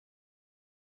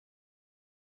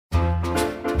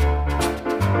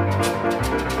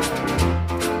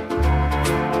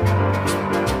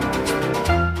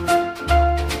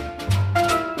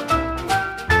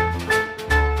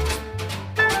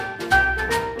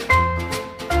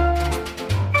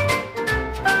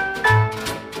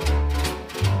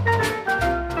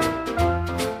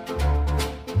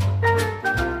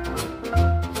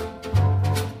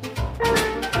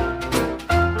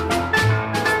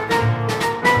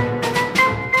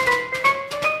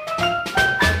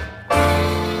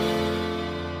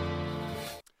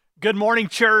Good morning,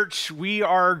 church. We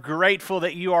are grateful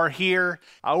that you are here.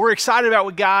 We're excited about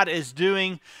what God is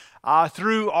doing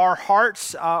through our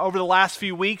hearts over the last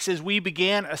few weeks as we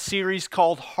began a series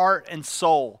called Heart and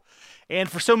Soul. And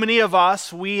for so many of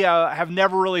us, we have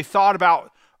never really thought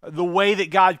about the way that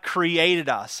God created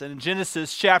us. And in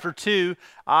Genesis chapter 2,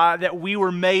 that we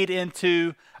were made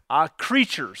into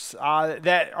creatures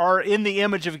that are in the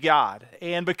image of God.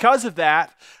 And because of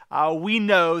that, we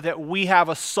know that we have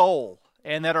a soul.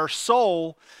 And that our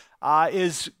soul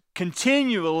is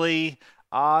continually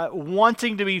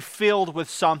wanting to be filled with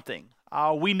something.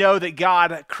 We know that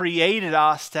God created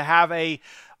us to have a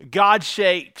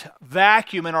God-shaped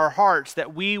vacuum in our hearts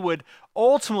that we would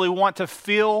ultimately want to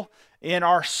fill in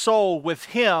our soul with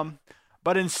Him,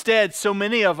 but instead so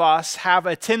many of us have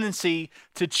a tendency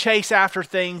to chase after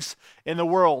things in the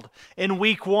world. In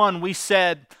week 1, we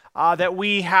said that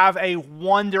we have a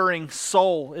wandering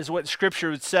soul, is what Scripture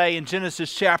would say in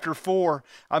Genesis chapter 4.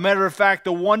 A matter of fact,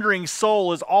 the wandering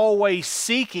soul is always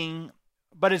seeking,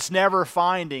 but it's never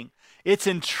finding. It's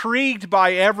intrigued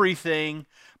by everything,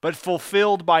 but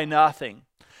fulfilled by nothing.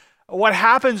 What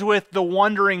happens with the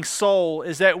wandering soul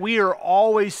is that we are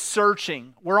always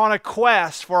searching. We're on a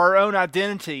quest for our own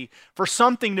identity, for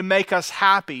something to make us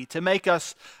happy, to make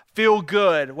us feel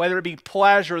good, whether it be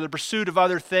pleasure or the pursuit of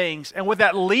other things. And what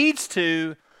that leads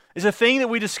to is a thing that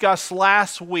we discussed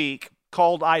last week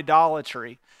called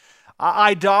idolatry.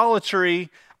 Idolatry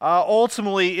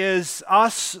ultimately is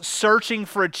us searching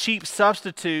for a cheap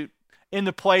substitute in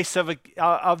the place of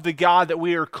the God that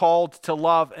we are called to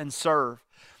love and serve.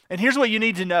 And here's what you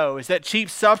need to know is that cheap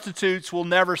substitutes will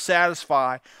never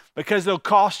satisfy because they'll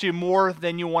cost you more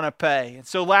than you want to pay. And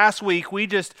so last week we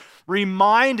just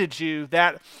reminded you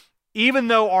that even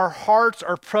though our hearts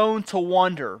are prone to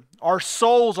wander, our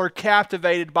souls are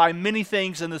captivated by many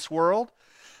things in this world,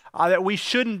 that we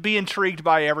shouldn't be intrigued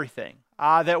by everything,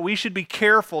 that we should be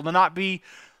careful to not be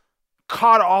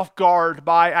caught off guard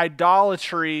by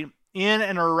idolatry in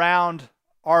and around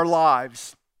our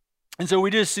lives. And so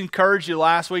we just encouraged you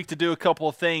last week to do a couple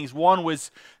of things. One was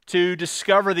to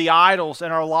discover the idols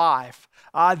in our life,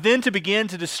 then to begin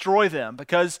to destroy them.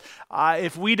 Because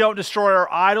if we don't destroy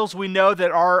our idols, we know that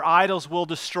our idols will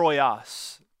destroy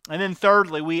us. And then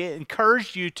thirdly, we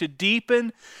encouraged you to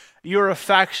deepen your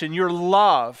affection, your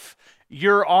love,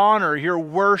 your honor, your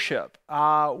worship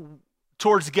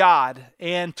towards God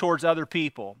and towards other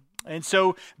people. And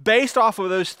so based off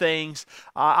of those things,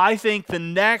 I think the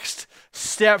next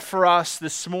step for us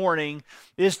this morning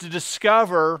is to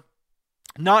discover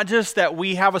not just that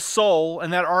we have a soul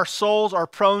and that our souls are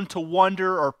prone to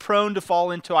wander or prone to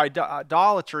fall into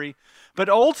idolatry, but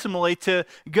ultimately to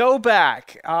go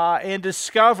back and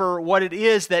discover what it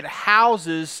is that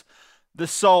houses the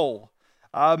soul.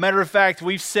 Matter of fact,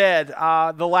 we've said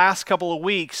the last couple of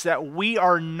weeks that we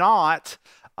are not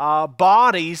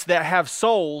bodies that have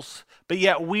souls, but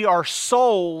yet we are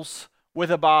souls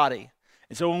with a body.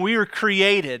 And so when we were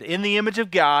created in the image of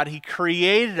God, He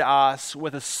created us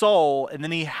with a soul, and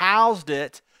then He housed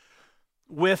it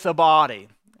with a body.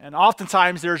 And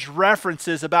oftentimes there's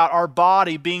references about our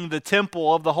body being the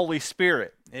temple of the Holy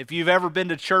Spirit. If you've ever been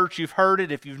to church, you've heard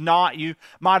it. If you've not, you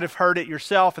might have heard it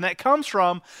yourself. And that comes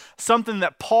from something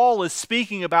that Paul is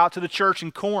speaking about to the church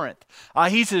in Corinth.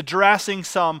 He's addressing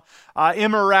some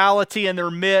immorality in their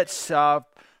midst,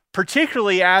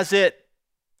 particularly as it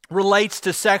relates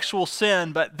to sexual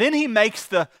sin. But then he makes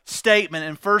the statement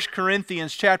in 1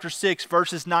 Corinthians chapter 6,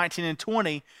 verses 19 and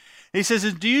 20. He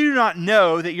says, "Do you not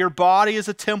know that your body is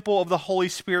a temple of the Holy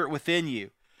Spirit within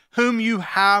you, whom you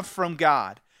have from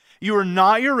God? You are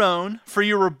not your own, for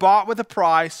you were bought with a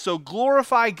price, so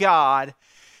glorify God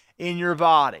in your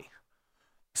body."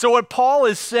 So what Paul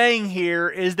is saying here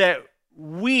is that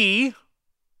we,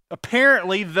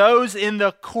 apparently those in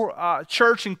the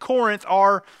church in Corinth,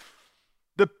 are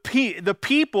the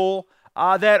people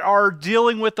that are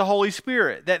dealing with the Holy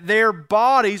Spirit, that their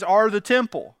bodies are the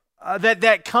temple,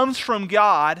 that comes from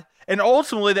God, and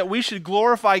ultimately that we should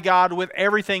glorify God with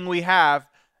everything we have,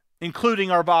 including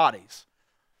our bodies.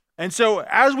 And so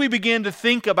as we begin to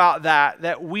think about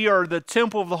that we are the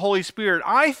temple of the Holy Spirit,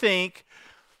 I think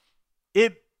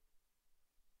it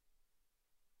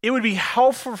would be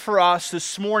helpful for us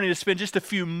this morning to spend just a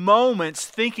few moments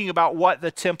thinking about what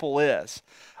the temple is.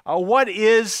 What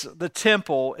is the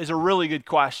temple is a really good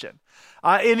question.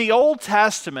 In the Old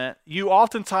Testament, you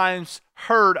oftentimes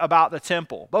heard about the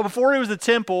temple. But before it was the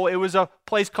temple, it was a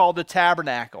place called the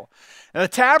tabernacle. And the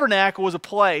tabernacle was a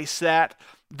place that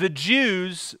the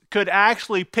Jews could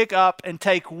actually pick up and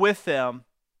take with them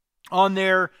on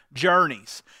their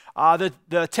journeys.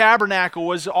 The tabernacle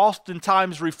was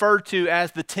oftentimes referred to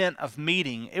as the tent of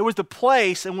meeting. It was the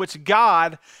place in which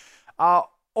God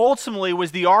ultimately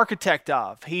was the architect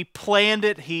of. He planned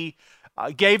it. He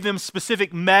gave them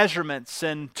specific measurements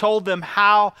and told them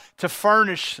how to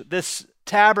furnish this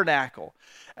tabernacle.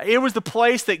 It was the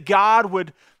place that God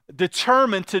would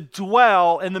determine to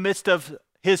dwell in the midst of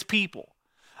his people.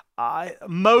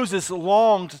 Moses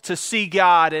longed to see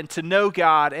God and to know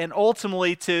God and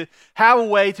ultimately to have a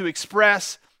way to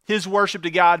express his worship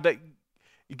to God. But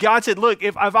God said, look,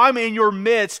 if I'm in your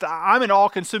midst, I'm an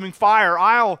all-consuming fire.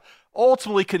 I'll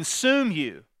ultimately consume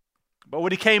you. But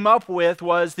what he came up with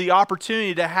was the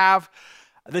opportunity to have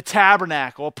the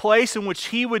tabernacle, a place in which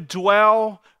he would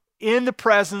dwell in the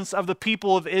presence of the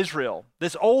people of Israel.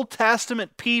 This Old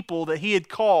Testament people that he had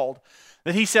called,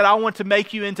 that he said, I want to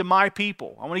make you into my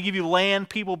people. I want to give you land,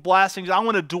 people, blessings. I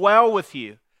want to dwell with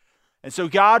you. And so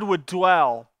God would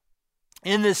dwell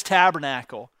in this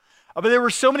tabernacle. But there were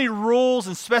so many rules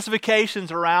and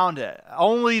specifications around it.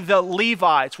 Only the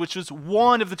Levites, which was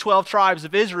one of the 12 tribes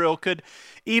of Israel, could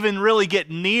even really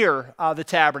get near the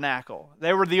tabernacle.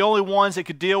 They were the only ones that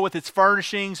could deal with its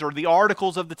furnishings or the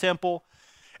articles of the temple.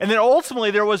 And then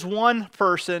ultimately there was one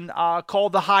person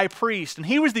called the high priest, and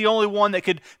he was the only one that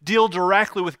could deal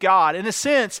directly with God. In a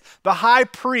sense, the high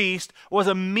priest was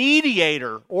a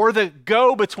mediator or the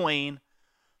go-between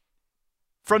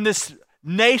from this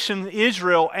nation,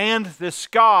 Israel, and this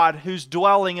God who's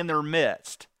dwelling in their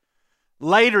midst.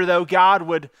 Later, though, God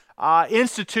would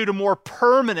institute a more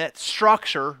permanent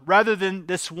structure rather than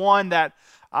this one that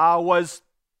was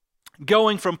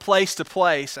going from place to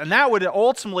place. And that would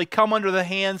ultimately come under the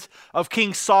hands of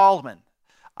King Solomon.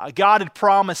 God had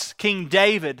promised King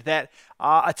David that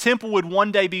a temple would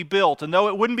one day be built. And though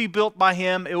it wouldn't be built by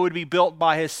him, it would be built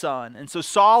by his son. And so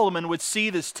Solomon would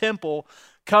see this temple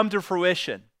come to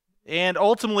fruition. And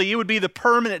ultimately, it would be the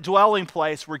permanent dwelling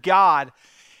place where God,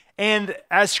 and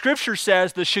as Scripture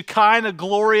says, the Shekinah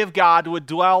glory of God would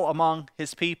dwell among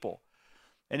his people.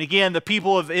 And again, the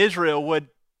people of Israel would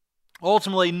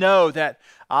ultimately know that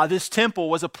this temple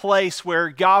was a place where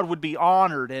God would be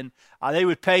honored, and they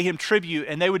would pay him tribute,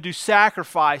 and they would do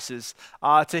sacrifices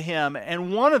to him.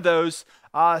 And one of those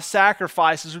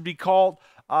sacrifices would be called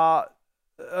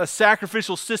a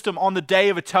sacrificial system on the Day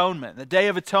of Atonement. The Day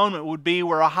of Atonement would be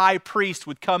where a high priest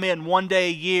would come in one day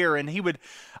a year, and he would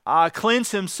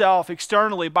cleanse himself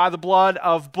externally by the blood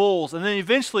of bulls, and then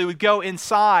eventually would go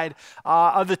inside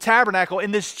of the tabernacle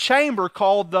in this chamber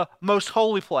called the Most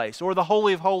Holy Place, or the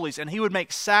Holy of Holies, and he would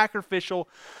make sacrificial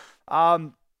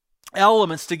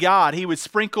elements to God. He would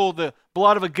sprinkle the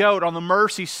blood of a goat on the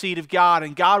mercy seat of God,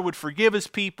 and God would forgive his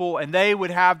people, and they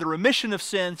would have the remission of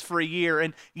sins for a year.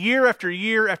 And year after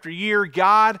year after year,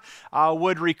 God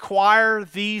would require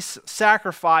these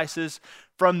sacrifices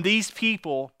from these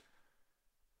people.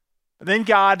 Then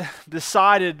God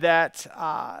decided that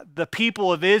the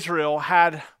people of Israel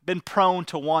had been prone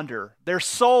to wander. Their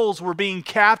souls were being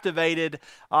captivated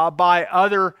by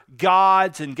other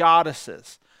gods and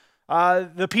goddesses.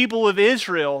 The people of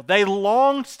Israel, they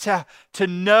longed to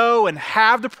know and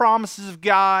have the promises of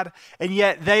God, and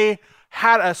yet they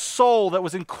had a soul that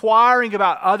was inquiring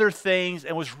about other things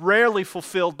and was rarely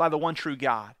fulfilled by the one true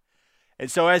God. And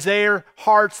so as their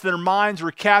hearts, their minds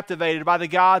were captivated by the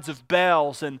gods of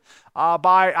Baals and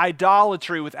by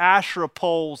idolatry with Asherah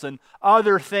poles and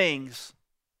other things,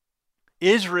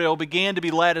 Israel began to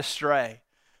be led astray.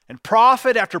 And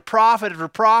prophet after prophet after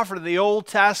prophet of the Old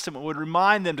Testament would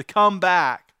remind them to come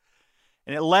back.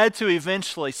 And it led to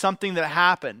eventually something that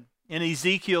happened in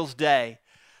Ezekiel's day,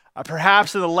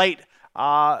 perhaps in the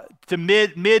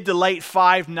mid to late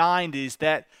 590s,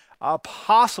 that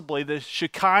possibly the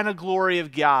Shekinah glory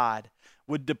of God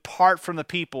would depart from the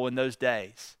people in those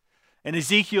days. In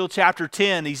Ezekiel chapter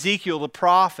 10, Ezekiel the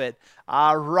prophet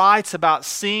writes about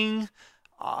seeing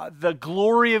the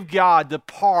glory of God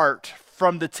depart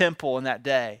from the temple in that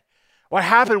day. What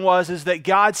happened is that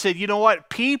God said, you know what,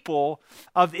 people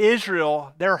of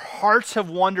Israel, their hearts have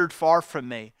wandered far from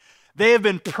me. They have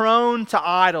been prone to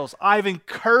idols. I've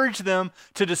encouraged them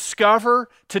to discover,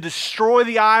 to destroy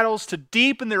the idols, to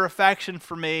deepen their affection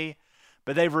for me,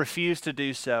 but they've refused to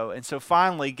do so. And so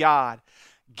finally, God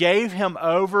gave him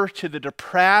over to the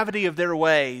depravity of their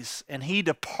ways, and he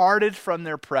departed from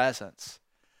their presence.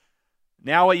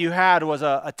 Now what you had was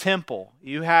a temple.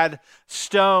 You had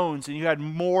stones, and you had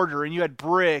mortar, and you had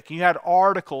brick, and you had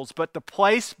articles, but the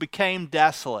place became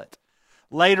desolate.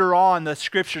 Later on, the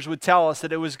scriptures would tell us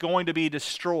that it was going to be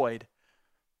destroyed.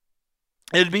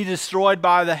 It would be destroyed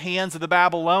by the hands of the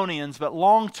Babylonians, but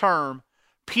long term,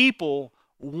 people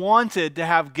wanted to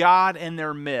have God in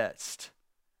their midst.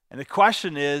 And the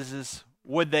question is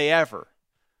would they ever?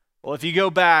 Well, if you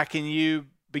go back and you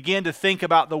begin to think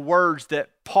about the words that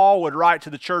Paul would write to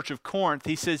the church of Corinth,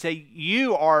 he says, hey,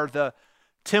 you are the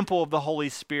temple of the Holy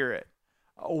Spirit.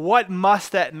 What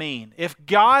must that mean? If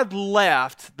God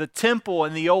left the temple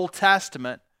in the Old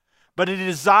Testament, but he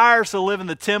desires to live in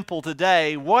the temple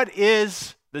today, what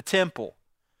is the temple?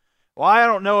 Well, I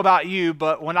don't know about you,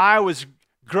 but when I was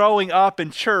growing up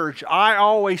in church, I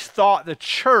always thought the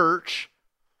church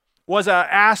was an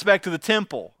aspect of the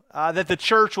temple. That the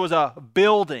church was a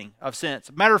building of sense.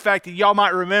 Matter of fact, y'all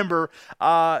might remember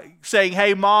saying,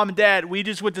 hey, Mom and Dad, we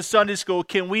just went to Sunday school.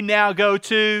 Can we now go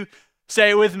to, say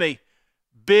it with me,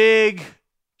 big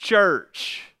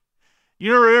church?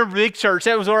 You remember big church?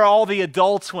 That was where all the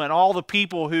adults went, all the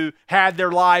people who had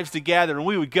their lives together. And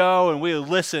we would go and we would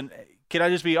listen. Can I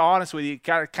just be honest with you?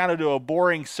 Kind of do a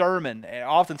boring sermon. And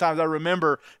oftentimes I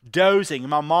remember dozing and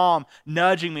my mom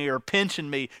nudging me or pinching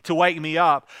me to wake me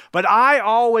up. But I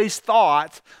always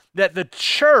thought that the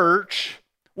church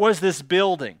was this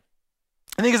building.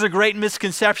 I think it's a great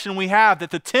misconception we have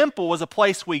that the temple was a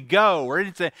place we go or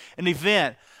it's an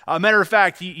event. Matter of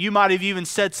fact, you might have even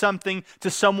said something to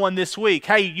someone this week.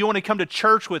 Hey, you want to come to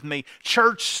church with me?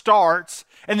 Church starts,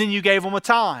 and then you gave them a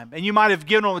time. And you might have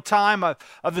given them a time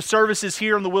of the services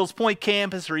here on the Wills Point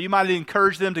campus, or you might have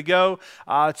encouraged them to go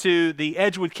to the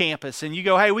Edgewood campus. And you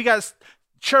go, hey, we got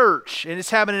church, and it's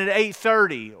happening at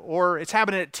 8:30, or it's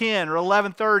happening at 10 or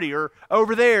 11:30, or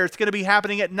over there, it's going to be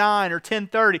happening at 9 or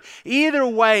 10:30. Either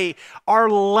way, our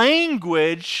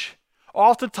language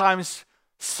oftentimes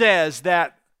says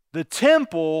that the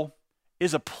temple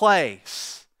is a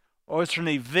place or it's an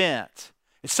event.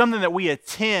 It's something that we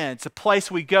attend. It's a place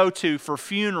we go to for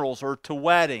funerals or to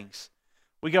weddings.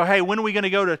 We go, hey, when are we going to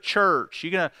go to church?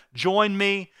 You going to join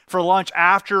me for lunch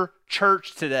after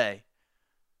church today?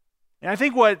 And I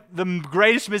think what the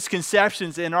greatest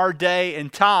misconceptions in our day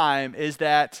and time is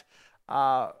that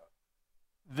the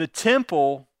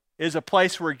temple is a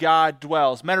place where God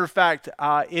dwells. Matter of fact,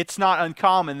 it's not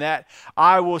uncommon that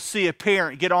I will see a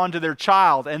parent get onto their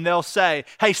child and they'll say,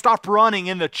 hey, stop running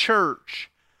in the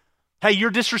church. Hey,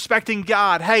 you're disrespecting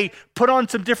God. Hey, put on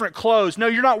some different clothes. No,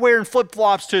 you're not wearing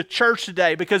flip-flops to church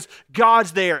today because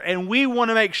God's there. And we want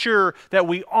to make sure that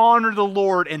we honor the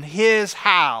Lord in His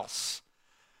house.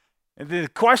 And the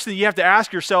question that you have to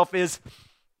ask yourself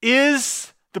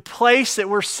is the place that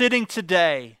we're sitting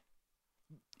today,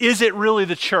 is it really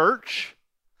the church?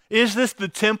 Is this the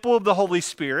temple of the Holy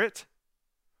Spirit?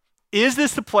 Is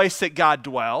this the place that God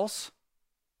dwells?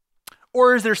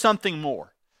 Or is there something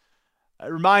more?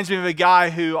 It reminds me of a guy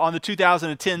who on the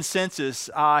 2010 census,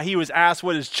 he was asked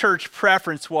what his church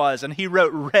preference was, and he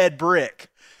wrote red brick.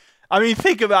 I mean,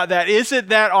 think about that. Isn't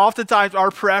that oftentimes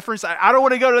our preference? I don't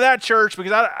want to go to that church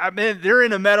because they're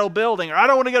in a metal building. Or I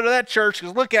don't want to go to that church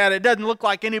because look at it. It doesn't look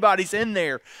like anybody's in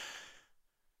there.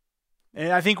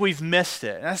 And I think we've missed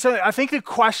it. And so I think the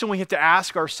question we have to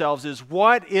ask ourselves is,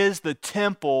 what is the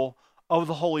temple of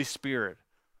the Holy Spirit?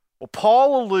 Well,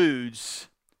 Paul alludes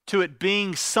to it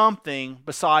being something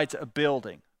besides a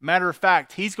building. Matter of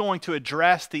fact, he's going to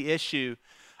address the issue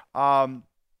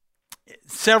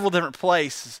several different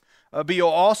places. But you'll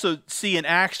also see in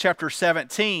Acts chapter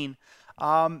 17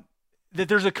 that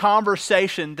there's a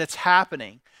conversation that's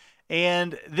happening.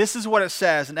 And this is what it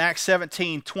says in Acts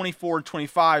 17, 24 and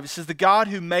 25. It says, the God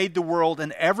who made the world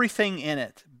and everything in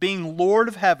it, being Lord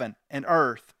of heaven and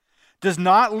earth, does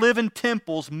not live in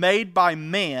temples made by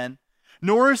man,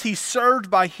 nor is he served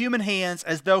by human hands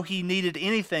as though he needed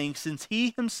anything, since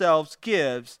he himself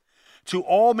gives to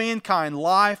all mankind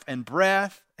life and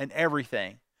breath and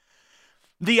everything.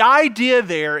 The idea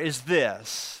there is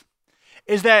this,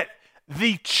 is that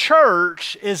the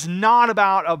church is not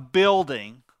about a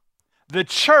building. The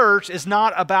church is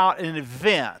not about an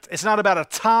event. It's not about a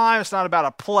time. It's not about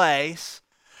a place.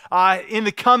 In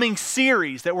the coming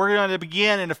series that we're going to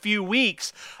begin in a few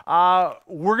weeks,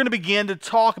 we're going to begin to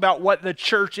talk about what the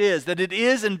church is, that it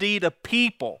is indeed a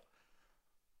people.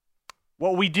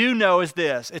 What we do know is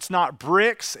this: it's not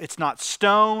bricks, it's not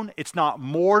stone, it's not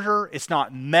mortar, it's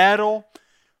not metal.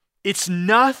 It's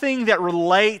nothing that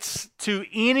relates to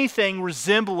anything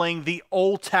resembling the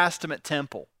Old Testament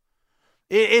temple.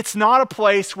 It's not a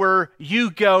place where you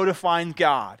go to find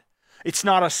God. It's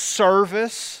not a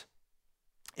service.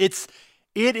 It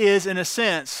is, in a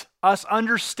sense, us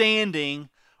understanding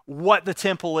what the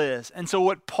temple is. And so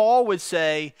what Paul would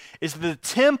say is the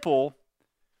temple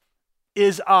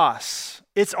is us.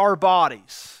 It's our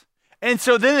bodies. And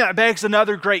so then that begs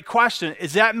another great question.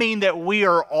 Does that mean that we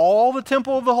are all the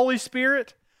temple of the Holy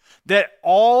Spirit? That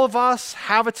all of us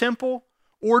have a temple?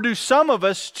 Or do some of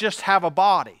us just have a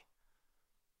body?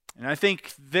 And I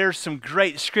think there's some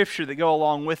great scripture that go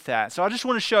along with that. So I just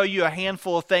want to show you a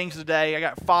handful of things today. I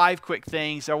got 5 quick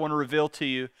things I want to reveal to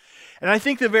you. And I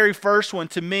think the very first one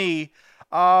to me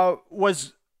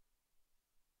was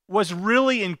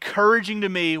really encouraging to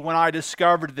me when I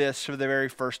discovered this for the very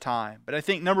first time. But I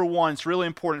think number one, it's really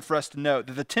important for us to note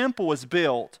that the temple was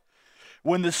built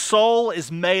when the soul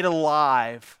is made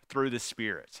alive through the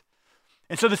Spirit.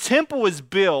 And so the temple was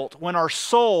built when our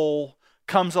soul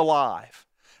comes alive.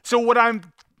 So what I'm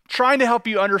trying to help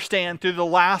you understand through the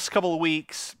last couple of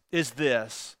weeks is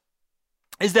this,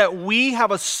 is that we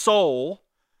have a soul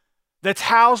that's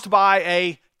housed by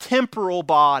a temporal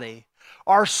body.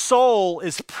 Our soul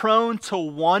is prone to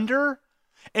wonder,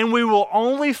 and we will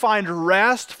only find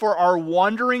rest for our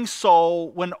wandering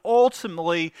soul when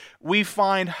ultimately we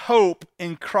find hope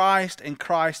in Christ and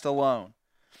Christ alone.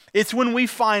 It's when we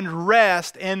find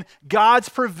rest in God's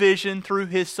provision through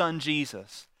His Son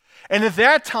Jesus. And at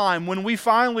that time, when we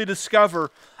finally discover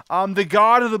the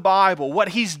God of the Bible, what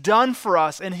He's done for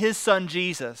us in His Son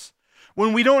Jesus,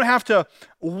 when we don't have to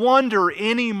wonder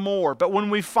anymore, but when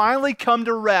we finally come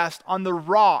to rest on the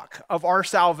rock of our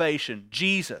salvation,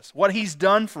 Jesus, what He's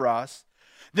done for us,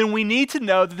 then we need to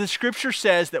know that the Scripture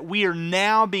says that we are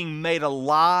now being made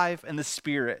alive in the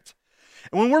Spirit.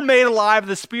 And when we're made alive in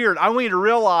the Spirit, I want you to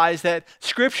realize that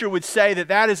Scripture would say that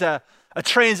that is a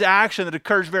transaction that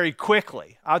occurs very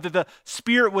quickly, that the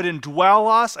Spirit would indwell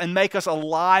us and make us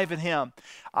alive in Him.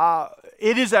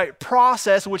 It is a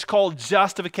process which is called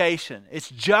justification.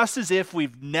 It's just as if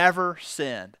we've never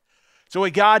sinned. So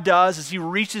what God does is He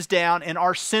reaches down in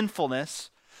our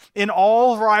sinfulness, in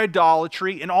all of our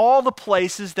idolatry, in all the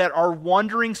places that our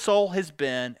wandering soul has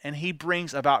been, and He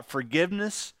brings about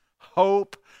forgiveness,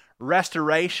 hope,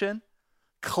 restoration,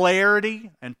 clarity,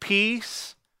 and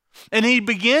peace. And He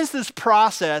begins this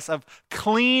process of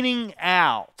cleaning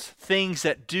out things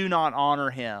that do not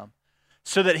honor Him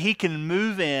so that He can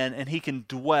move in and He can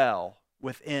dwell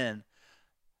within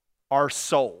our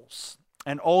souls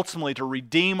and ultimately to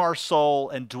redeem our soul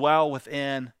and dwell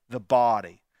within the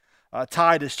body.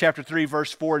 Titus chapter 3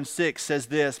 verse 4 and 6 says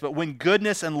this, "But when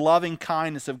goodness and loving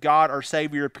kindness of God our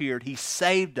Savior appeared, He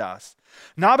saved us,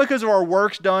 not because of our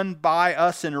works done by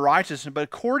us in righteousness, but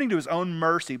according to His own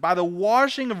mercy, by the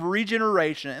washing of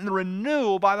regeneration and the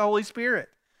renewal by the Holy Spirit,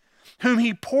 whom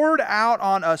He poured out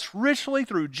on us richly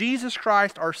through Jesus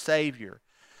Christ our Savior."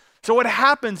 So what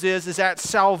happens is at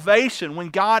salvation, when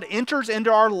God enters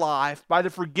into our life by the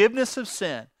forgiveness of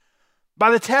sin, by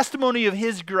the testimony of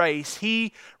His grace,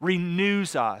 He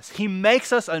renews us. He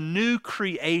makes us a new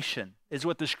creation, is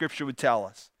what the Scripture would tell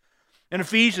us. In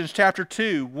Ephesians chapter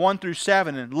 2, 1 through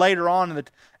 7, and later on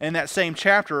in that same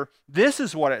chapter, this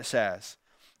is what it says.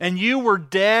 "And you were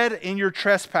dead in your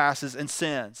trespasses and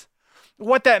sins."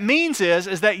 What that means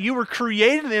is that you were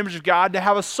created in the image of God to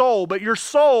have a soul, but your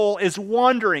soul is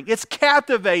wandering. It's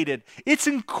captivated. It's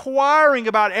inquiring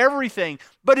about everything,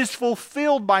 but is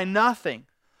fulfilled by nothing.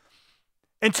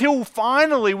 Until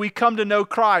finally we come to know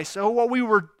Christ. So what we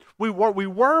were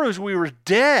is we were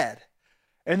dead.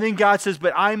 And then God says,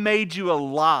 "But I made you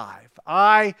alive.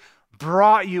 I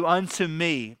brought you unto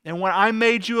me. And when I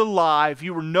made you alive,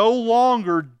 you were no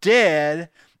longer dead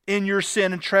in your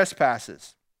sin and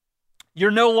trespasses."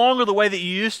 You're no longer the way that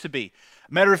you used to be.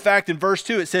 Matter of fact, in verse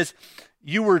 2, it says,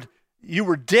 you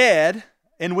were dead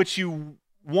in which you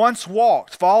once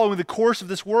walked, following the course of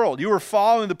this world. You were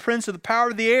following the prince of the power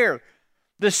of the air,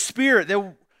 the spirit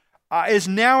that is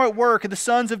now at work in the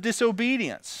sons of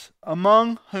disobedience,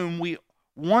 among whom we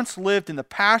once lived in the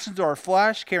passions of our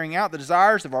flesh, carrying out the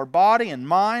desires of our body and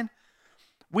mind.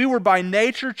 We were by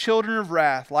nature children of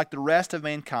wrath, like the rest of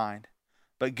mankind.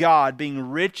 But God, being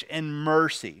rich in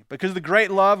mercy, because of the great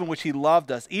love in which He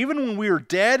loved us, even when we were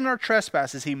dead in our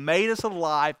trespasses, He made us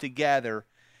alive together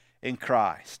in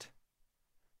Christ.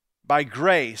 By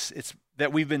grace, it's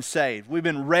that we've been saved. We've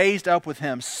been raised up with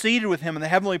Him, seated with Him in the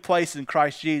heavenly places in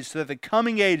Christ Jesus, so that the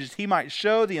coming ages He might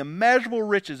show the immeasurable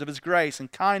riches of His grace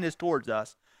and kindness towards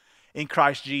us in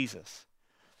Christ Jesus.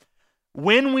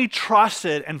 When we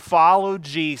trusted and followed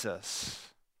Jesus,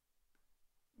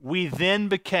 we then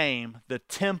became the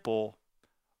temple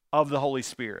of the Holy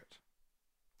Spirit.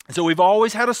 So we've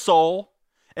always had a soul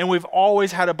and we've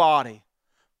always had a body.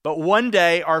 But one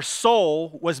day our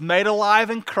soul was made alive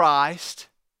in Christ.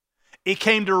 It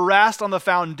came to rest on the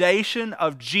foundation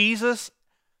of Jesus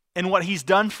and what He's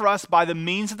done for us by the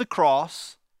means of the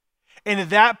cross. And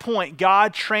at that point,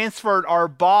 God transferred our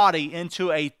body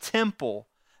into a temple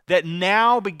that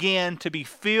now began to be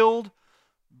filled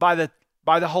by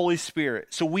the Holy Spirit.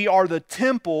 So we are the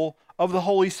temple of the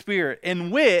Holy Spirit, in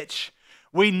which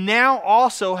we now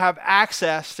also have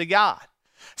access to God.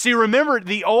 See, remember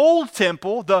the old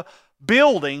temple, the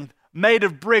building made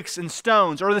of bricks and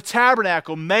stones, or the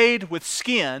tabernacle made with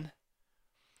skin,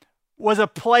 was a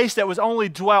place that was only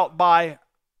dwelt by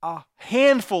a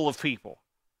handful of people.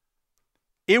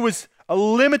 It was a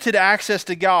limited access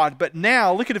to God. But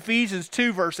now, look at Ephesians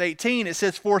 2, verse 18. It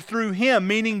says, "For through him,"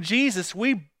 meaning Jesus,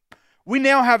 we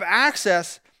now have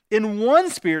access in one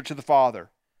Spirit to the Father.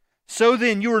 So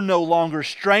then you are no longer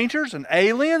strangers and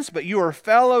aliens, but you are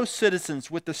fellow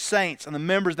citizens with the saints and the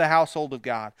members of the household of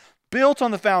God, built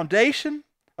on the foundation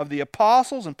of the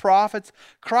apostles and prophets,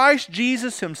 Christ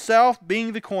Jesus himself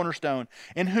being the cornerstone,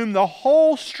 in whom the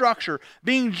whole structure,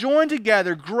 being joined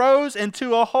together, grows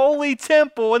into a holy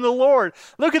temple in the Lord.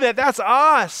 Look at that. That's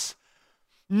us.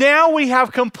 Now we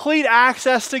have complete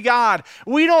access to God.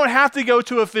 We don't have to go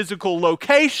to a physical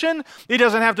location. It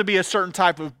doesn't have to be a certain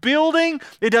type of building.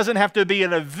 It doesn't have to be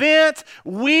an event.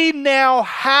 We now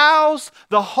house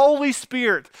the Holy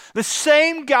Spirit, the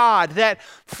same God that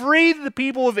freed the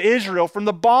people of Israel from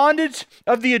the bondage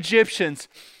of the Egyptians,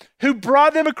 who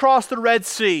brought them across the Red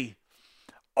Sea,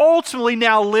 ultimately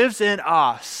now lives in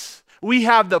us. We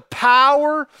have the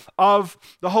power of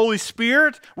the Holy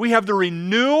Spirit. We have the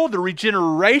renewal, the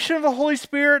regeneration of the Holy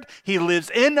Spirit. He lives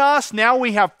in us. Now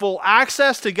we have full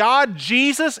access to God.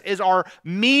 Jesus is our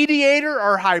mediator,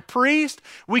 our high priest.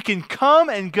 We can come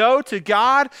and go to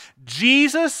God.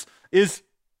 Jesus is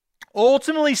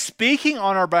ultimately speaking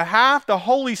on our behalf. The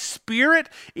Holy Spirit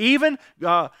even,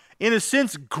 in a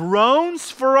sense,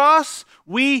 groans for us.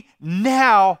 We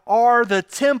now are the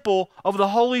temple of the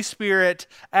Holy Spirit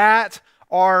at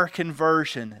our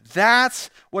conversion. That's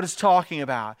what it's talking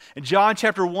about. In John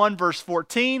chapter 1, verse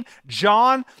 14,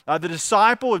 John, the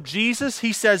disciple of Jesus,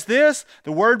 he says this,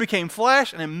 "The Word became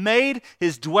flesh and it made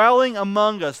his dwelling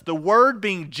among us." The Word,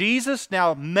 being Jesus,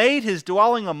 now made his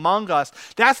dwelling among us.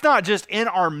 That's not just in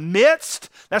our midst.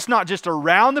 That's not just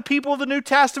around the people of the New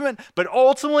Testament, but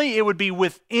ultimately it would be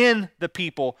within the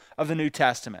people of the New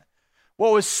Testament.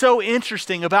 What was so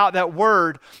interesting about that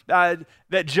word that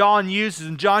John uses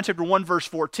in John chapter 1, verse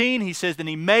 14, he says, "Then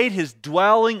he made his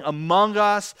dwelling among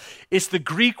us." It's the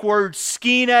Greek word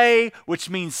skine,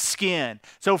 which means skin.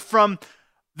 So from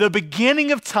the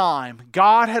beginning of time,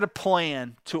 God had a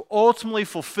plan to ultimately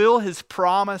fulfill his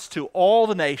promise to all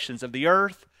the nations of the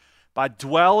earth by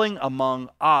dwelling among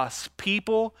us,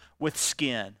 people with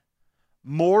skin,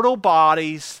 mortal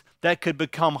bodies that could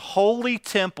become holy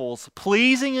temples,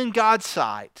 pleasing in God's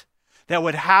sight, that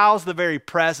would house the very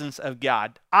presence of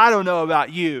God. I don't know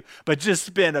about you, but just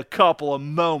spend a couple of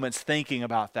moments thinking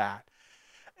about that.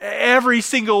 Every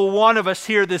single one of us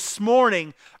here this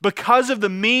morning, because of the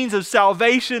means of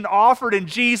salvation offered in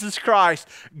Jesus Christ,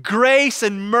 grace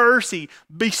and mercy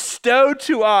bestowed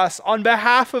to us on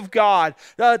behalf of God,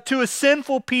 to a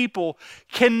sinful people,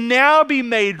 can now be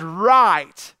made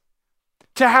right,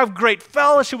 to have great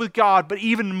fellowship with God, but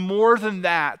even more than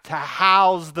that, to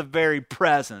house the very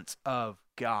presence of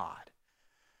God.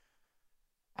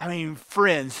 I mean,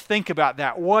 friends, think about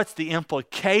that. What's the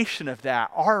implication of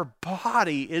that? Our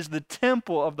body is the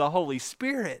temple of the Holy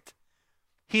Spirit.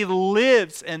 He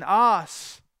lives in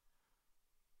us.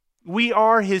 We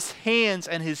are his hands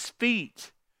and his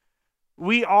feet.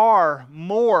 We are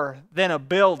more than a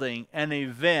building, an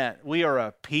event. We are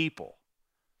a people.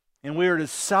 And we are to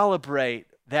celebrate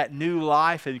that new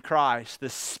life in Christ,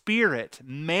 the Spirit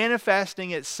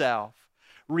manifesting itself,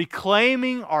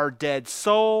 reclaiming our dead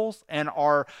souls and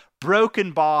our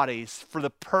broken bodies for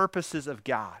the purposes of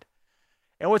God.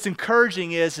 And what's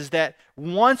encouraging is that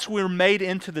once we're made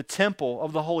into the temple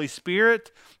of the Holy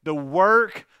Spirit, the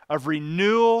work of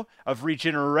renewal, of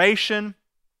regeneration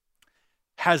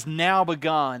has now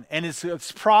begun. And it's a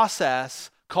process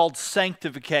called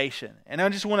sanctification. And I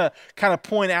just want to kind of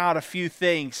point out a few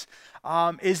things.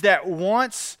 Is that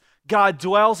once God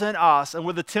dwells in us and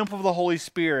we're the temple of the Holy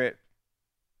Spirit,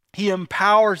 he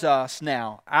empowers us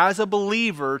now as a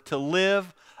believer to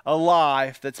live a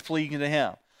life that's pleasing to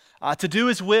him, to do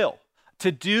his will,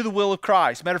 to do the will of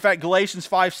Christ. Matter of fact, Galatians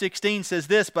 5:16 says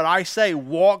this, "But I say,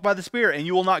 walk by the Spirit, and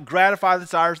you will not gratify the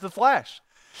desires of the flesh."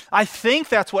 I think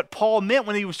that's what Paul meant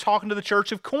when he was talking to the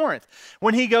church of Corinth.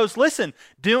 When he goes, listen,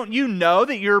 don't you know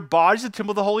that your body is the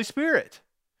temple of the Holy Spirit?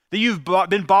 That you've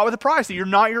been bought with a price, that you're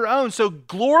not your own. So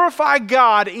glorify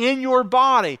God in your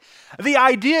body. The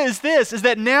idea is this, is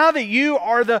that now that you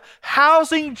are the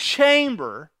housing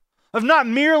chamber of not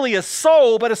merely a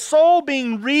soul, but a soul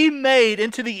being remade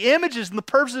into the images and the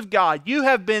purposes of God, you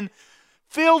have been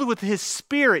filled with his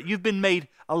Spirit. You've been made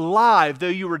alive, though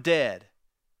you were dead.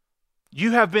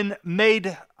 You have been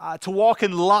made to walk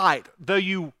in light, though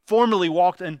you formerly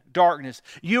walked in darkness.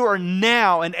 You are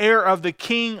now an heir of the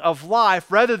King of life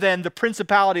rather than the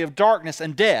principality of darkness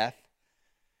and death.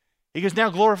 He goes, now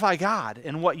glorify God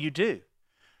in what you do.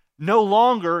 No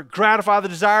longer gratify the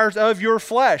desires of your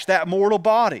flesh, that mortal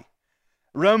body.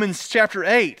 Romans chapter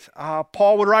 8,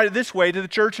 Paul would write it this way to the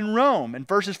church in Rome in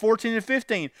verses 14 and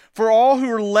 15. For all who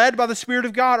are led by the Spirit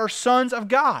of God are sons of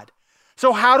God.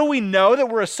 So how do we know that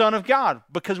we're a son of God?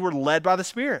 Because we're led by the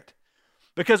Spirit.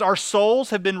 Because our souls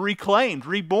have been reclaimed,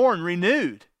 reborn,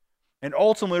 renewed, and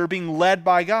ultimately are being led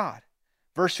by God.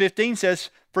 Verse 15 says,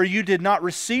 for you did not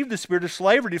receive the spirit of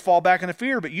slavery to fall back into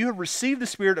fear, but you have received the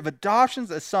spirit of adoption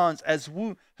as sons, as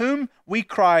whom we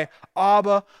cry,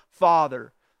 Abba,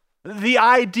 Father. The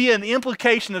idea and the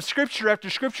implication of Scripture after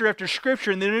Scripture after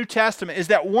Scripture in the New Testament is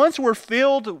that once we're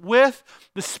filled with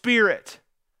the Spirit,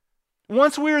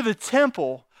 once we are the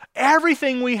temple,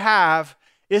 everything we have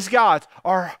is God's.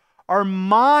 Our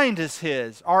mind is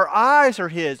His. Our eyes are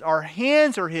His. Our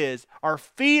hands are His. Our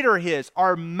feet are His.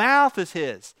 Our mouth is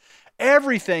His.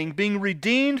 Everything being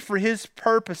redeemed for His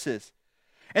purposes.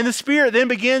 And the Spirit then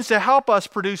begins to help us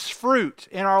produce fruit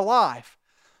in our life.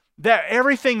 That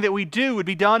everything that we do would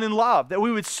be done in love. That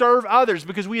we would serve others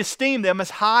because we esteem them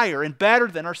as higher and better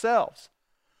than ourselves.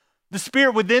 The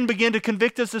Spirit would then begin to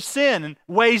convict us of sin in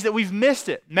ways that we've missed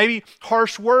it. Maybe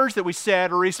harsh words that we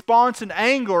said, or response in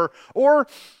anger, or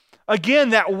again,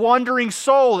 that wandering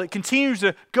soul that continues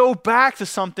to go back to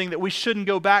something that we shouldn't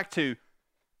go back to.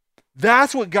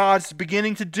 That's what God's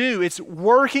beginning to do. It's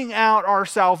working out our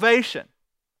salvation.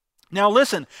 Now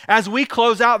listen, as we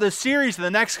close out this series in the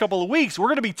next couple of weeks, we're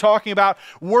going to be talking about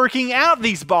working out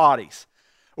these bodies.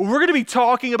 We're going to be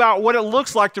talking about what it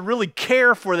looks like to really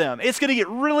care for them. It's going to get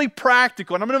really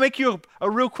practical, and I'm going to make you a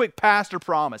real quick pastor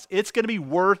promise. It's going to be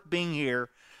worth being here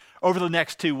over the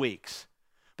next 2 weeks.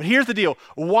 But here's the deal.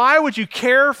 Why would you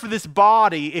care for this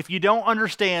body if you don't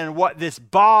understand what this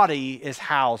body is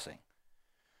housing?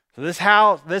 So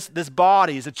this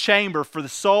body is a chamber for the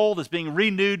soul that's being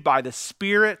renewed by the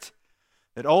Spirit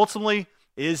that ultimately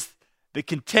is the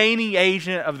containing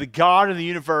agent of the God of the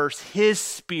universe, His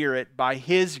Spirit, by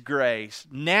His grace,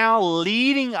 now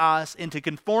leading us into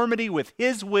conformity with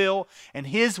His will and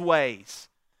His ways.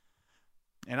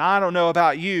 And I don't know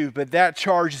about you, but that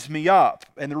charges me up.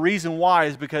 And the reason why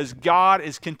is because God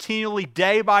is continually,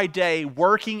 day by day,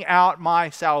 working out my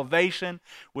salvation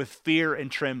with fear and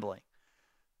trembling.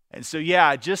 And so,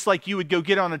 yeah, just like you would go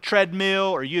get on a treadmill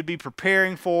or you'd be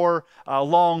preparing for a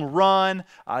long run,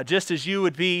 just as you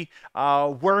would be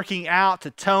working out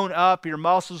to tone up your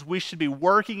muscles, we should be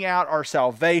working out our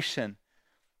salvation.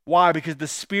 Why? Because the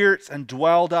Spirit's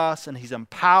indwelled us and He's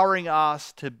empowering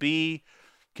us to be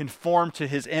conformed to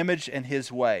His image and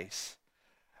His ways.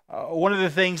 One of the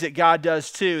things that God does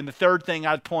too, and the third thing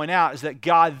I'd point out, is that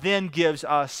God then gives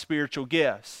us spiritual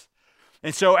gifts.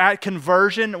 And so at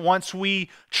conversion, once we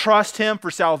trust Him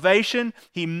for salvation,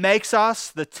 He makes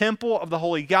us the temple of the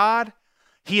Holy God.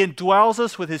 He indwells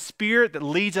us with His Spirit that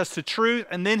leads us to truth,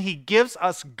 and then He gives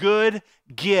us good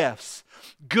gifts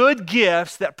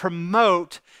that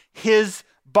promote His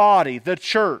body, the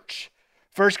church.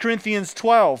 1 Corinthians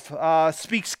 12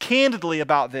 speaks candidly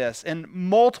about this in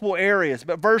multiple areas.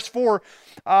 But verse 4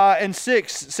 and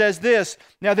 6 says this,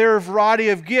 now there are a variety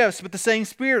of gifts, but the same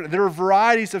Spirit. There are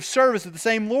varieties of service, but the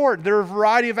same Lord. There are a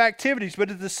variety of activities,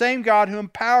 but it's the same God who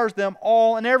empowers them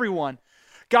all and everyone.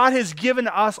 God has given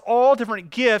us all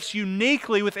different gifts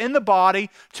uniquely within the body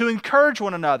to encourage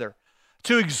one another,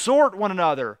 to exhort one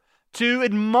another, to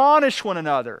admonish one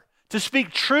another, to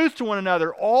speak truth to one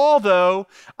another, although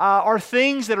are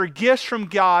things that are gifts from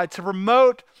God to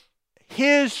promote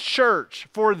His church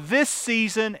for this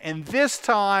season and this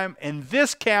time and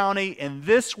this county and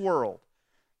this world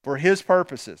for His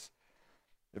purposes.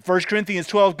 1 Corinthians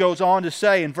 12 goes on to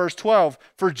say in verse 12,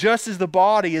 for just as the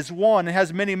body is one and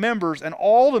has many members, and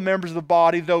all the members of the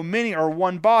body, though many, are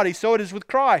one body, so it is with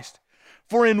Christ.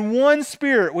 For in one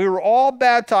Spirit we were all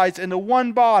baptized into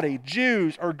one body,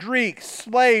 Jews or Greeks,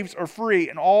 slaves or free,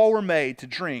 and all were made to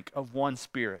drink of one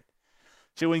Spirit.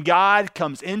 So when God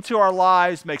comes into our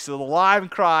lives, makes us alive in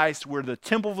Christ, we're the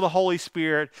temple of the Holy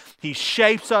Spirit. He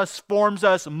shapes us, forms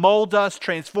us, molds us,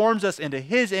 transforms us into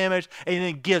His image, and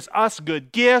then gives us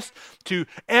good gifts to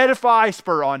edify,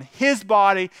 spur on His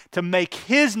body, to make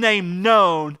His name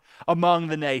known among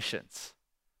the nations.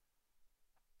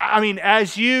 I mean,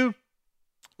 as you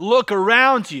look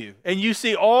around you and you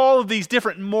see all of these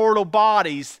different mortal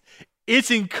bodies,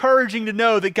 it's encouraging to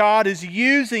know that God is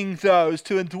using those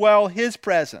to indwell His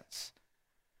presence.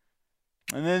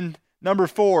 And then Number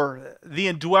 4, the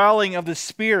indwelling of the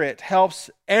Spirit helps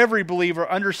every believer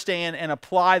understand and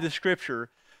apply the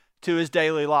Scripture to his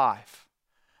daily life.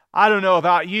 I don't know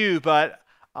about you, but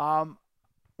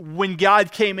when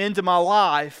God came into my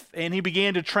life and He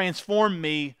began to transform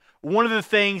me, one of the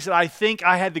things that I think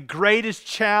I had the greatest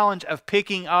challenge of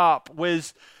picking up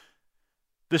was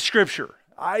the Scripture.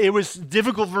 It was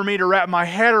difficult for me to wrap my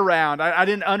head around. I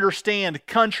didn't understand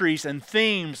countries and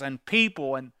themes and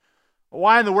people. And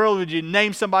why in the world would you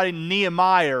name somebody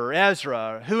Nehemiah or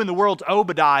Ezra? Who in the world's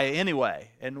Obadiah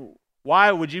anyway? And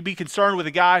why would you be concerned with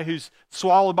a guy who's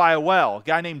swallowed by a whale, a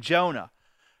guy named Jonah?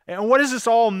 And what does this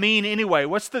all mean anyway?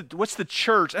 What's the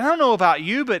church? And I don't know about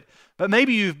you, but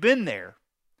maybe you've been there.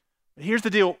 But here's the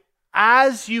deal.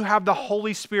 As you have the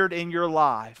Holy Spirit in your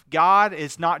life, God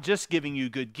is not just giving you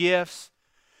good gifts.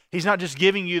 He's not just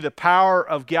giving you the power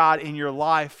of God in your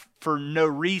life for no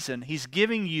reason. He's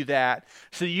giving you that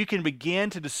so you can begin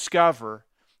to discover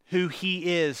who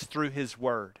He is through His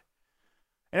Word.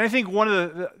 And I think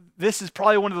this is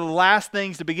probably one of the last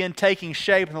things to begin taking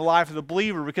shape in the life of the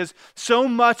believer, because so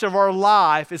much of our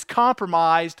life is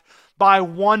compromised by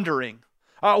wondering.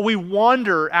 We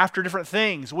wander after different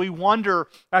things. We wander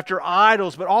after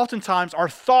idols, but oftentimes our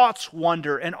thoughts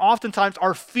wander, and oftentimes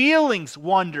our feelings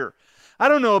wander. I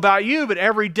don't know about you, but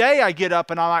every day I get up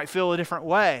and I might feel a different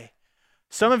way.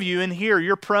 Some of you in here,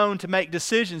 you're prone to make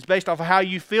decisions based off of how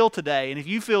you feel today. And if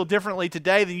you feel differently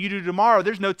today than you do tomorrow,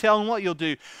 there's no telling what you'll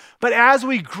do. But as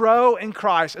we grow in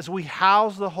Christ, as we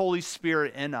house the Holy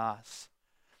Spirit in us,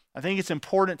 I think it's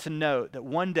important to note that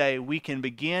one day we can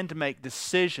begin to make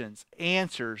decisions,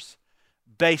 answers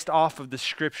based off of the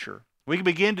Scripture. We can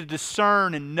begin to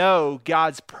discern and know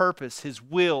God's purpose, His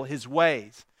will, His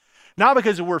ways. Not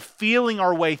because we're feeling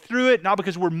our way through it, not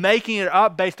because we're making it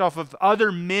up based off of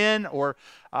other men or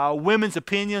women's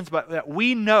opinions, but that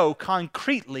we know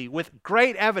concretely with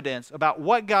great evidence about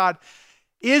what God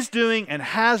is doing and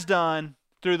has done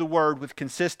through the Word with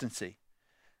consistency.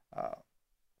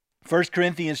 1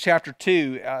 Corinthians chapter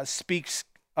 2 speaks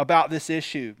about this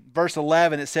issue. Verse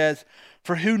 11, it says,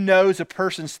 "For who knows a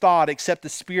person's thought except the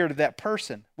spirit of that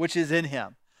person, which is in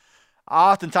him?"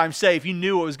 I oftentimes say, if you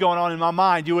knew what was going on in my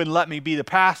mind, you wouldn't let me be the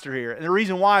pastor here. And the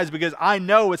reason why is because I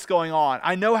know what's going on.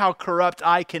 I know how corrupt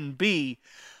I can be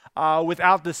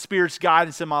without the Spirit's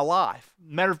guidance in my life.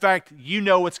 Matter of fact, you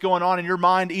know what's going on in your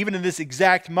mind even in this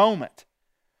exact moment.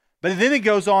 But then it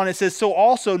goes on, it says, "So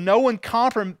also no one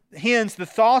comprehends the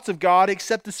thoughts of God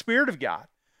except the Spirit of God."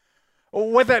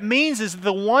 What that means is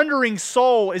the wandering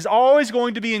soul is always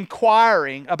going to be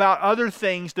inquiring about other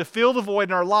things to fill the void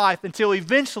in our life until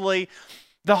eventually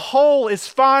the hole is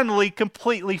finally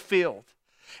completely filled.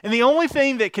 And the only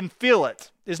thing that can fill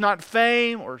it is not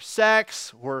fame or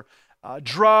sex or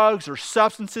drugs or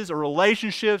substances or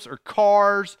relationships or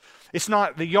cars. It's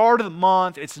not the yard of the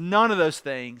month. It's none of those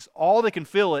things. All that can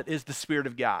fill it is the Spirit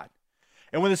of God.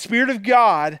 And when the Spirit of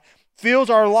God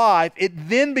fills our life, it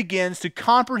then begins to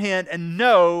comprehend and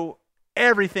know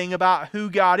everything about who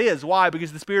God is. Why?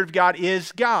 Because the Spirit of God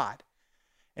is God.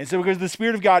 And so because the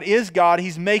Spirit of God is God,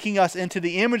 He's making us into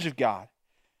the image of God.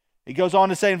 He goes on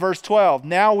to say in verse 12,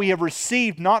 "Now we have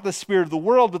received not the spirit of the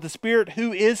world, but the Spirit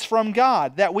who is from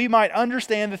God, that we might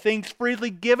understand the things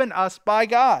freely given us by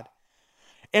God.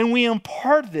 And we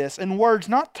impart this in words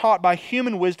not taught by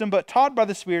human wisdom, but taught by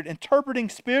the Spirit, interpreting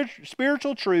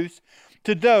spiritual truths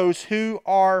to those who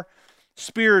are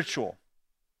spiritual."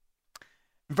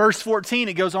 In verse 14,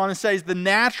 it goes on and says, "The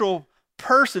natural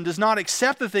person does not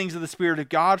accept the things of the Spirit of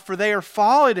God, for they are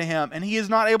folly to him, and he is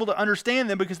not able to understand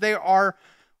them because they are,"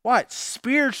 what?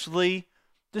 "Spiritually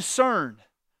discerned."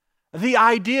 The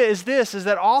idea is this, is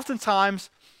that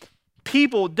oftentimes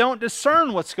people don't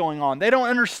discern what's going on. They don't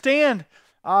understand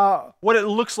what it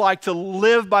looks like to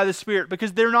live by the Spirit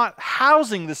because they're not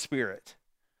housing the Spirit.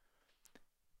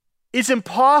 It's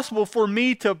impossible for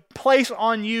me to place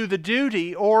on you the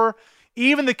duty or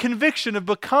even the conviction of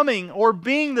becoming or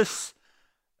being the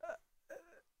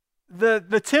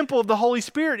temple of the Holy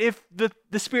Spirit if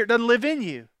the Spirit doesn't live in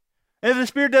you. And if the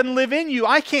Spirit doesn't live in you,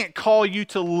 I can't call you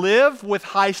to live with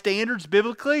high standards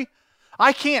biblically.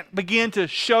 I can't begin to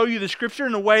show you the Scripture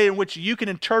in a way in which you can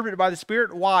interpret it by the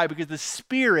Spirit. Why? Because the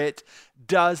Spirit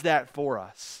does that for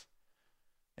us.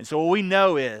 And so what we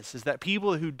know is that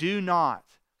people who do not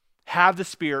have the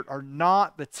Spirit are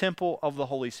not the temple of the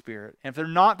Holy Spirit. And if they're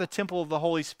not the temple of the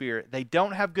Holy Spirit, they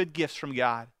don't have good gifts from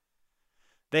God.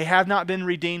 They have not been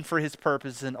redeemed for His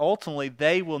purposes, and ultimately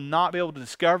they will not be able to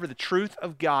discover the truth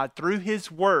of God through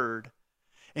His Word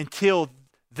until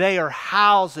they are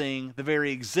housing the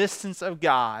very existence of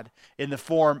God in the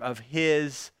form of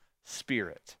His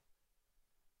Spirit.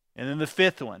 And then the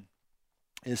fifth one,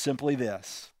 is simply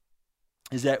this,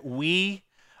 is that we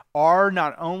are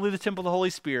not only the temple of the Holy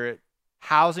Spirit,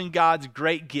 housing God's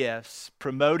great gifts,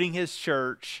 promoting his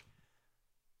church,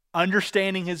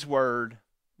 understanding his word,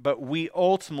 but we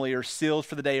ultimately are sealed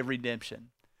for the day of redemption.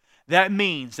 That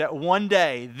means that one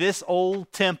day this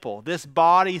old temple, this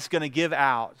body is going to give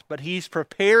out, but he's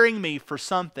preparing me for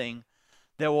something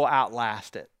that will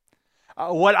outlast it.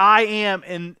 What I am,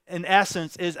 in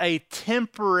essence, is a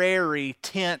temporary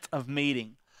tent of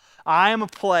meeting. I am a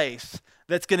place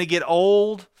that's going to get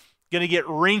old, going to get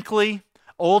wrinkly.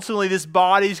 Ultimately, this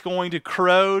body is going to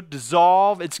corrode,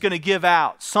 dissolve. It's going to give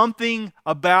out. Something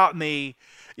about me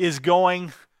is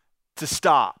going to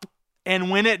stop.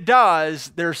 And when it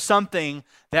does, there's something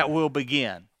that will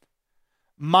begin.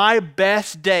 My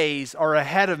best days are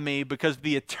ahead of me because of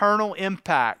the eternal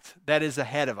impact that is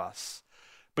ahead of us,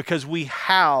 because we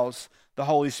house the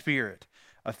Holy Spirit.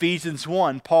 Ephesians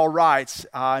 1, Paul writes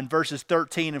in verses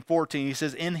 13 and 14, he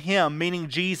says, "In him," meaning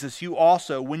Jesus, "you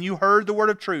also, when you heard the word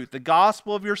of truth, the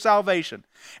gospel of your salvation,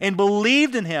 and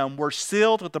believed in him, were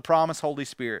sealed with the promised Holy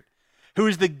Spirit, who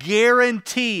is the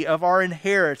guarantee of our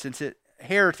inheritance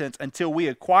until we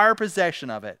acquire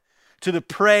possession of it, to the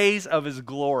praise of his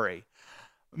glory."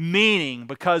 Meaning,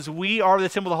 because we are the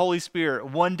temple of the Holy Spirit,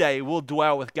 one day we'll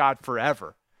dwell with God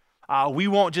forever. We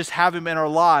won't just have him in our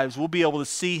lives. We'll be able to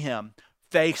see him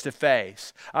face to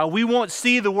face. We won't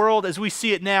see the world as we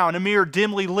see it now in a mirror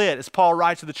dimly lit, as Paul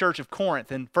writes to the church of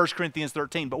Corinth in 1 Corinthians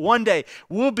 13. But one day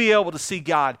we'll be able to see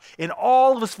God in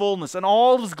all of his fullness and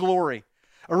all of his glory.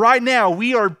 Right now,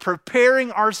 we are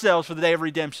preparing ourselves for the day of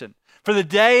redemption, for the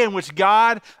day in which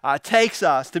God takes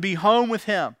us to be home with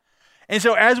him. And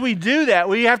so as we do that,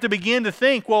 we have to begin to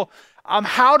think, well,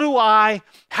 how do I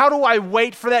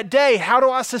wait for that day? How do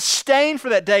I sustain for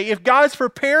that day? If God's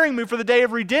preparing me for the day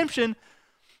of redemption,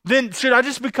 then should I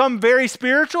just become very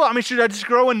spiritual? I mean, should I just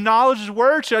grow in knowledge of his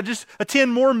word? Should I just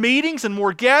attend more meetings and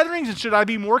more gatherings? And should I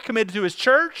be more committed to his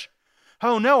church?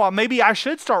 Oh no, maybe I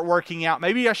should start working out.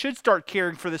 Maybe I should start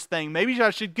caring for this thing. Maybe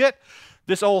I should get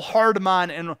this old heart of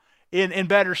mine in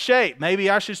better shape. Maybe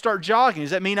I should start jogging.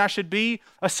 Does that mean I should be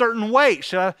a certain weight?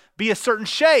 Should I be a certain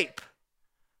shape?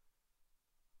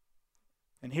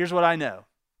 And here's what I know.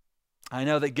 I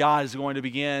know that God is going to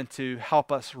begin to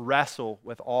help us wrestle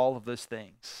with all of those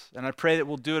things. And I pray that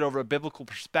we'll do it over a biblical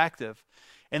perspective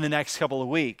in the next couple of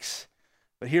weeks.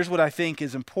 But here's what I think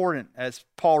is important. As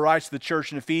Paul writes to the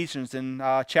church in Ephesians in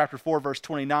chapter 4, verse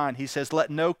 29, he says, "Let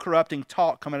no corrupting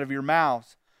talk come out of your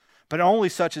mouths, but only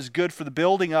such as good for the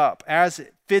building up, as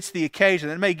it fits the occasion,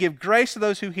 that it may give grace to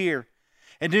those who hear.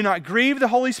 And do not grieve the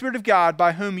Holy Spirit of God,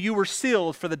 by whom you were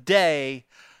sealed for the day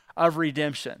of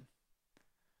redemption."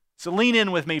 So lean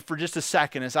in with me for just a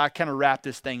second as I kind of wrap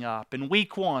this thing up. In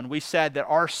week 1, we said that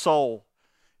our soul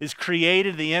is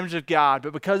created in the image of God,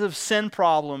 but because of sin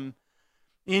problem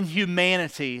in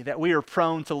humanity, that we are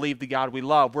prone to leave the God we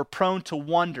love. We're prone to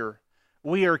wonder.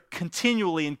 We are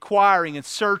continually inquiring and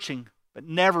searching, but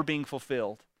never being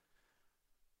fulfilled.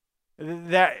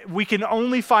 That we can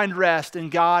only find rest in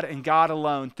God and God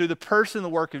alone through the person and the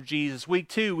work of Jesus. Week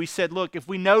 2, we said, look, if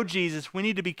we know Jesus, we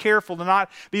need to be careful to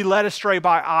not be led astray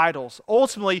by idols.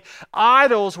 Ultimately,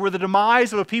 idols were the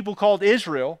demise of a people called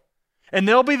Israel, and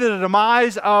they'll be the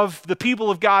demise of the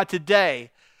people of God today.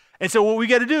 And so what we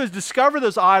got to do is discover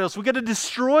those idols. We got to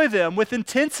destroy them with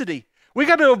intensity. We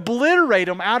got to obliterate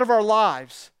them out of our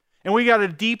lives. And we got to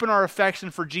deepen our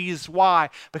affection for Jesus. Why?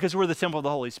 Because we're the temple of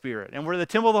the Holy Spirit. And we're the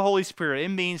temple of the Holy Spirit. It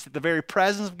means that the very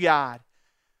presence of God,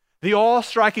 the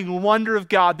awe-striking wonder of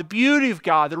God, the beauty of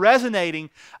God, the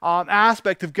resonating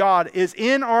aspect of God is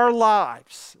in our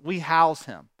lives. We house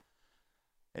him.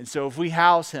 And so if we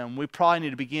house him, we probably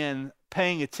need to begin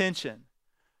paying attention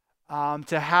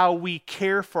to how we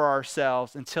care for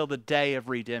ourselves until the day of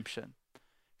redemption.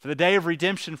 For the day of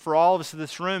redemption for all of us in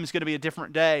this room is going to be a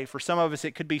different day. For some of us,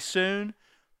 it could be soon.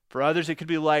 For others, it could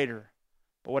be later.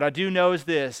 But what I do know is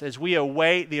this: as we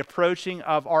await the approaching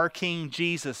of our King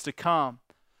Jesus to come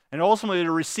and ultimately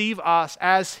to receive us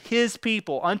as his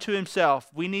people unto himself,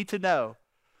 we need to know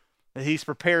that he's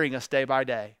preparing us day by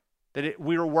day. That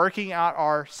we are working out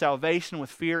our salvation with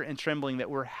fear and trembling,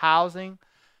 that we're housing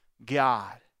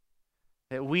God.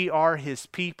 That we are his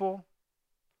people.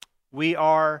 We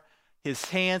are his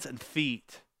hands and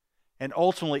feet. And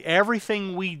ultimately,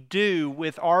 everything we do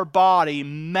with our body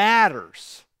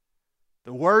matters.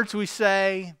 The words we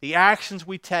say, the actions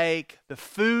we take, the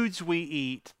foods we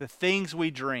eat, the things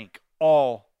we drink,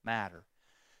 all matter.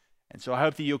 And so I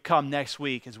hope that you'll come next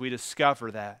week as we discover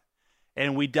that.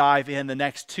 And we dive in the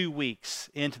next 2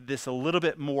 weeks into this a little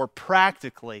bit more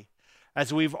practically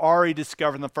as we've already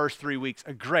discovered in the first 3 weeks,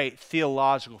 a great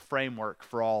theological framework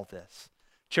for all of this.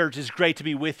 Church, it's great to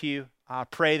be with you. I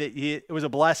pray that it was a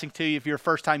blessing to you. If you're a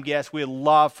first-time guest, we'd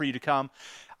love for you to come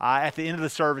at the end of the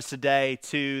service today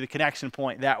to the connection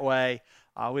point that way.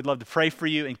 We'd love to pray for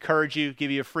you, encourage you,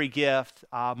 give you a free gift.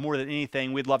 More than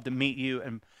anything, we'd love to meet you,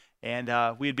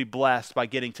 and we'd be blessed by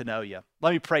getting to know you.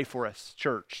 Let me pray for us,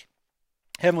 church.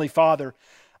 Heavenly Father,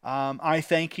 I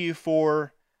thank you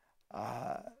for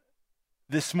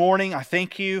this morning. I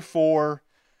thank you for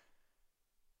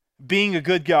being a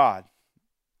good God.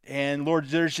 And Lord,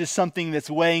 there's just something that's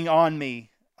weighing on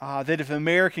me, that if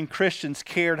American Christians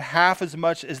cared half as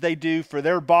much as they do for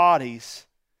their bodies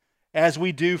as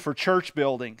we do for church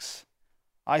buildings,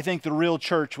 I think the real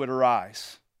church would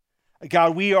arise.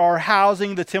 God, we are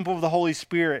housing the temple of the Holy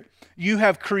Spirit. You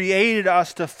have created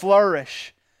us to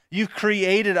flourish. You've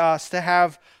created us to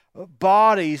have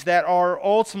bodies that are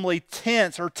ultimately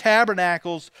tents or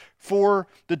tabernacles for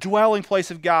the dwelling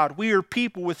place of God. We are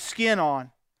people with skin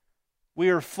on. We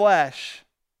are flesh.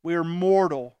 We are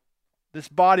mortal. This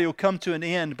body will come to an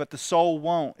end, but the soul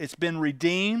won't. It's been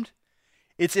redeemed.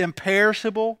 It's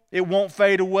imperishable. It won't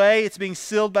fade away. It's being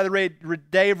sealed by the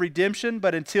day of redemption.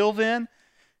 But until then,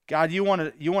 God, you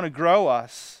want to grow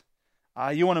us.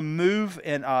 You want to move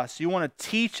in us. You want to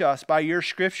teach us by your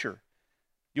scripture.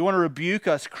 You want to rebuke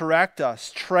us, correct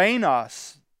us, train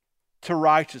us to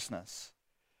righteousness.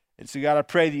 And so, God, I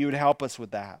pray that you would help us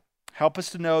with that. Help us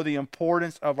to know the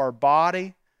importance of our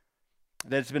body,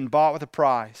 that it's been bought with a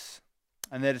price,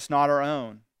 and that it's not our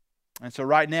own. And so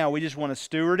right now, we just want to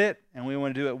steward it, and we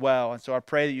want to do it well. And so I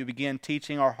pray that you begin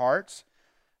teaching our hearts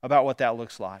about what that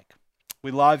looks like.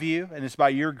 We love you, and it's by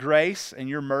your grace and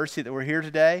your mercy that we're here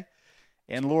today.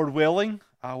 And Lord willing,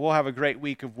 we'll have a great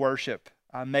week of worship,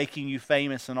 making you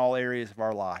famous in all areas of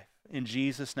our life. In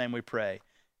Jesus' name we pray.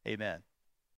 Amen.